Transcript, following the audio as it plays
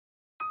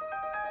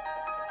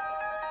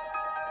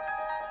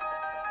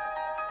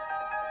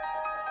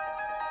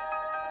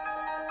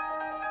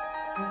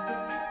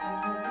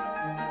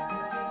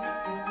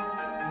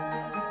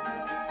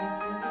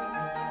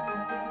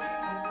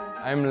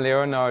I'm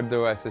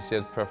Leonardo,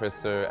 Associate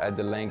Professor at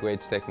the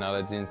Language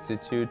Technology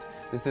Institute.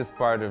 This is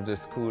part of the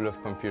School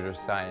of Computer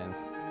Science.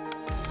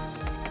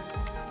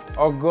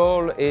 Our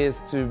goal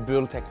is to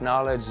build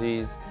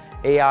technologies,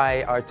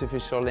 AI,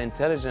 artificial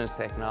intelligence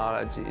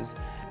technologies,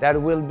 that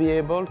will be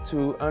able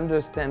to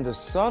understand the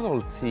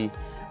subtlety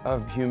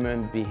of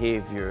human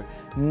behavior,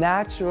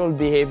 natural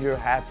behavior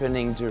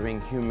happening during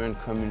human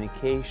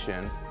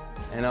communication.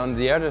 And on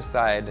the other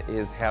side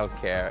is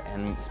healthcare,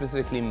 and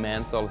specifically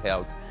mental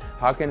health.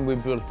 How can we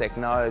build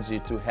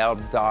technology to help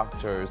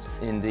doctors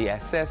in the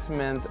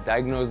assessment,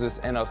 diagnosis,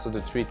 and also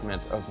the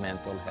treatment of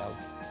mental health?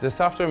 The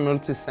software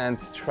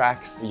Multisense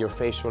tracks your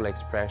facial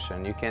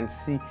expression. You can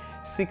see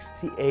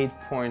 68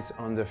 points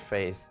on the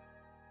face.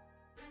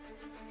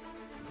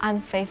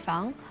 I'm Fei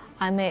Fang.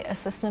 I'm an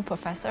assistant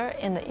professor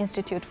in the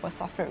Institute for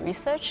Software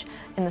Research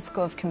in the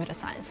School of Computer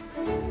Science.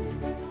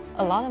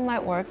 A lot of my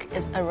work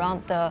is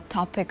around the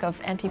topic of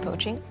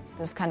anti-poaching.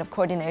 This kind of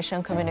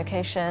coordination,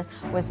 communication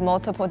with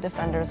multiple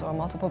defenders or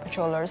multiple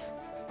patrollers.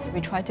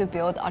 We try to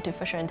build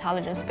artificial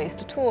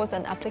intelligence-based tools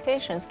and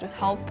applications to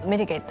help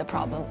mitigate the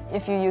problem.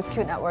 If you use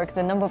Qt Network,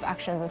 the number of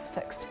actions is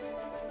fixed.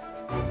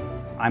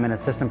 I'm an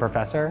assistant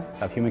professor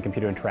of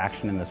human-computer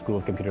interaction in the School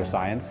of Computer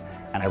Science,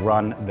 and I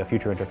run the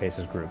Future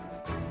Interfaces group.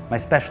 My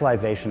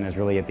specialization is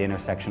really at the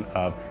intersection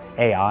of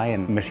AI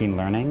and machine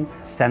learning,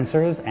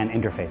 sensors, and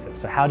interfaces.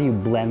 So how do you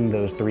blend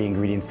those three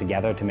ingredients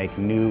together to make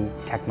new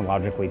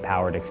technologically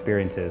powered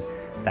experiences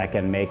that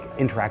can make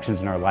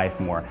interactions in our life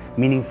more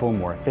meaningful,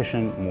 more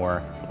efficient,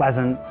 more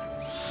pleasant?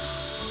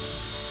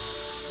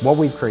 What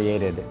we've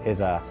created is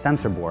a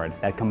sensor board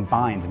that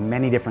combines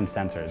many different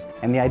sensors.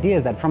 And the idea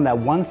is that from that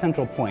one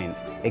central point,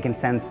 it can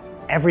sense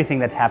everything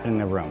that's happening in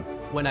the room.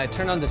 When I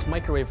turn on this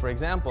microwave, for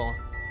example,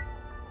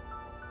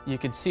 you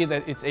could see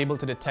that it's able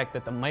to detect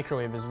that the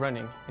microwave is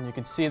running, and you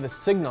could see the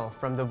signal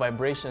from the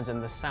vibrations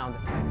and the sound.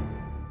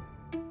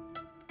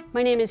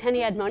 My name is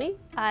Henny Admoni.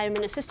 I'm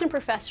an assistant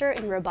professor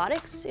in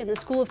robotics in the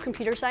School of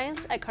Computer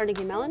Science at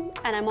Carnegie Mellon,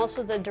 and I'm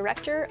also the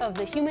director of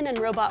the Human and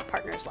Robot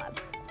Partners Lab.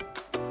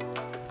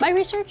 My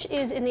research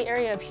is in the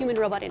area of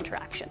human-robot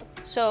interaction.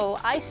 So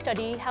I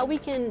study how we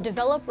can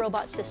develop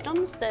robot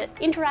systems that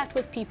interact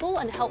with people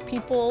and help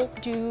people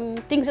do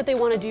things that they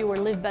want to do or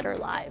live better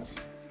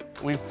lives.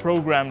 We've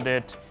programmed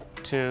it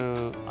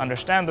to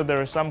understand that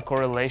there is some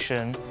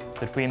correlation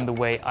between the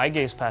way eye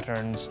gaze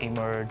patterns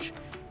emerge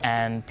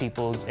and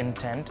people's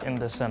intent in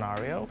the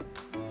scenario.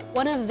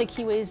 One of the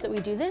key ways that we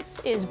do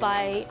this is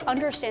by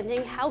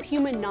understanding how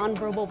human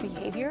nonverbal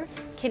behavior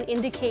can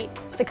indicate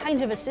the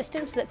kinds of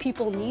assistance that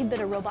people need that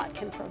a robot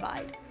can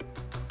provide.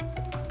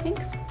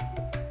 Thanks.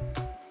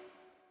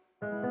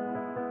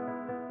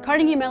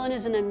 Carnegie Mellon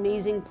is an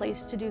amazing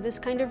place to do this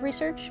kind of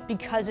research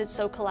because it's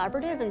so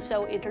collaborative and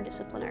so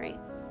interdisciplinary.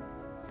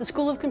 The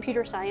School of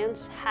Computer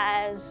Science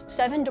has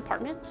 7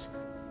 departments.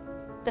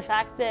 The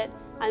fact that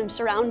I'm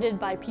surrounded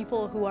by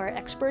people who are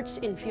experts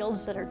in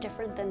fields that are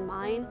different than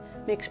mine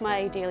makes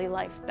my daily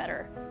life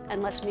better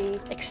and lets me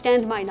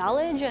extend my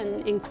knowledge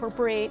and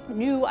incorporate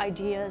new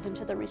ideas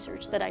into the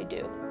research that I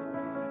do.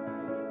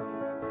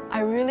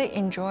 I really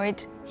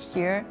enjoyed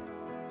here.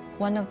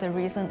 One of the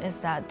reasons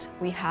is that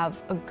we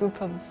have a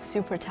group of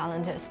super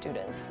talented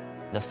students.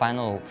 The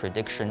final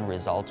prediction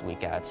result we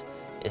get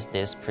is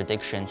this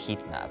prediction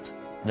heat map.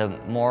 The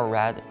more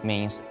red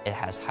means it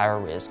has higher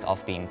risk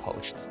of being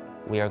poached.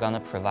 We are going to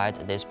provide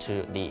this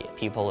to the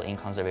people in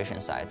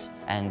conservation sites,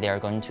 and they are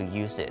going to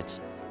use it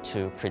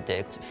to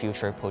predict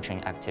future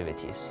poaching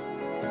activities.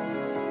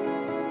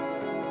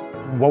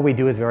 What we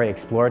do is very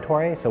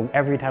exploratory, so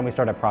every time we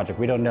start a project,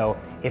 we don't know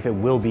if it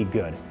will be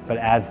good. But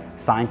as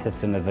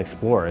scientists and as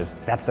explorers,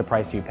 that's the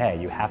price you pay.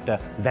 You have to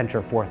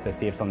venture forth to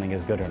see if something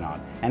is good or not.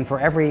 And for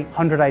every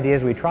 100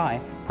 ideas we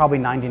try, probably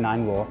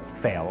 99 will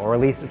fail, or at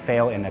least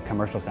fail in a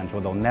commercial sense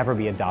where they'll never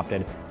be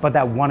adopted. But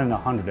that 1 in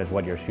 100 is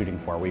what you're shooting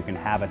for, where you can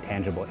have a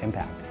tangible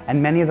impact.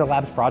 And many of the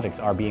lab's projects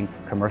are being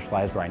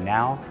commercialized right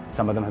now.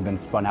 Some of them have been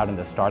spun out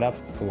into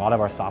startups. A lot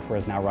of our software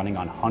is now running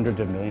on hundreds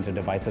of millions of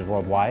devices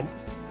worldwide.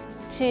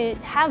 To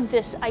have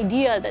this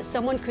idea that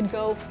someone could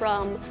go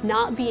from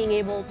not being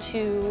able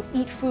to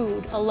eat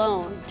food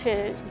alone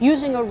to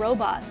using a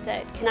robot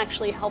that can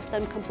actually help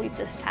them complete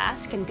this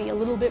task and be a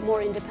little bit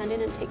more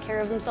independent and take care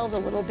of themselves a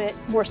little bit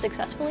more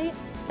successfully,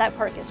 that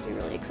part gets me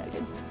really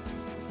excited.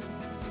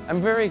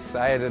 I'm very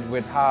excited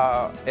with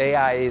how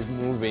AI is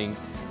moving.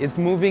 It's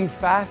moving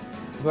fast,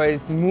 but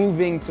it's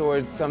moving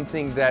towards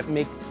something that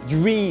makes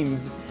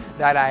dreams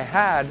that I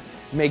had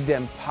make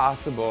them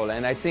possible.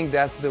 And I think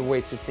that's the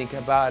way to think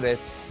about it,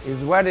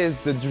 is what is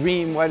the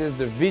dream, what is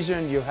the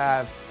vision you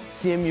have?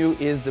 CMU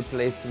is the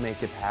place to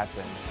make it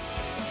happen.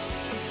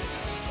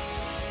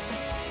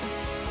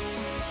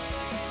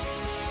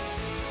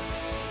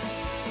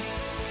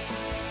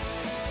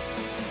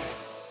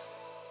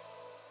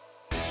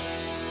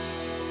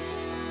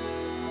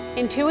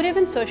 Intuitive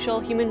and social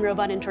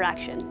human-robot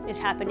interaction is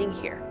happening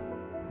here.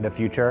 The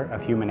future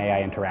of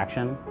human-AI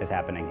interaction is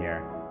happening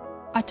here.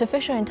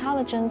 Artificial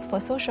intelligence for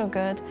social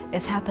good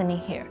is happening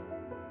here.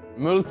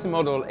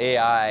 Multimodal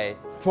AI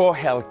for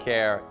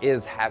healthcare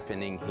is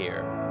happening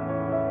here.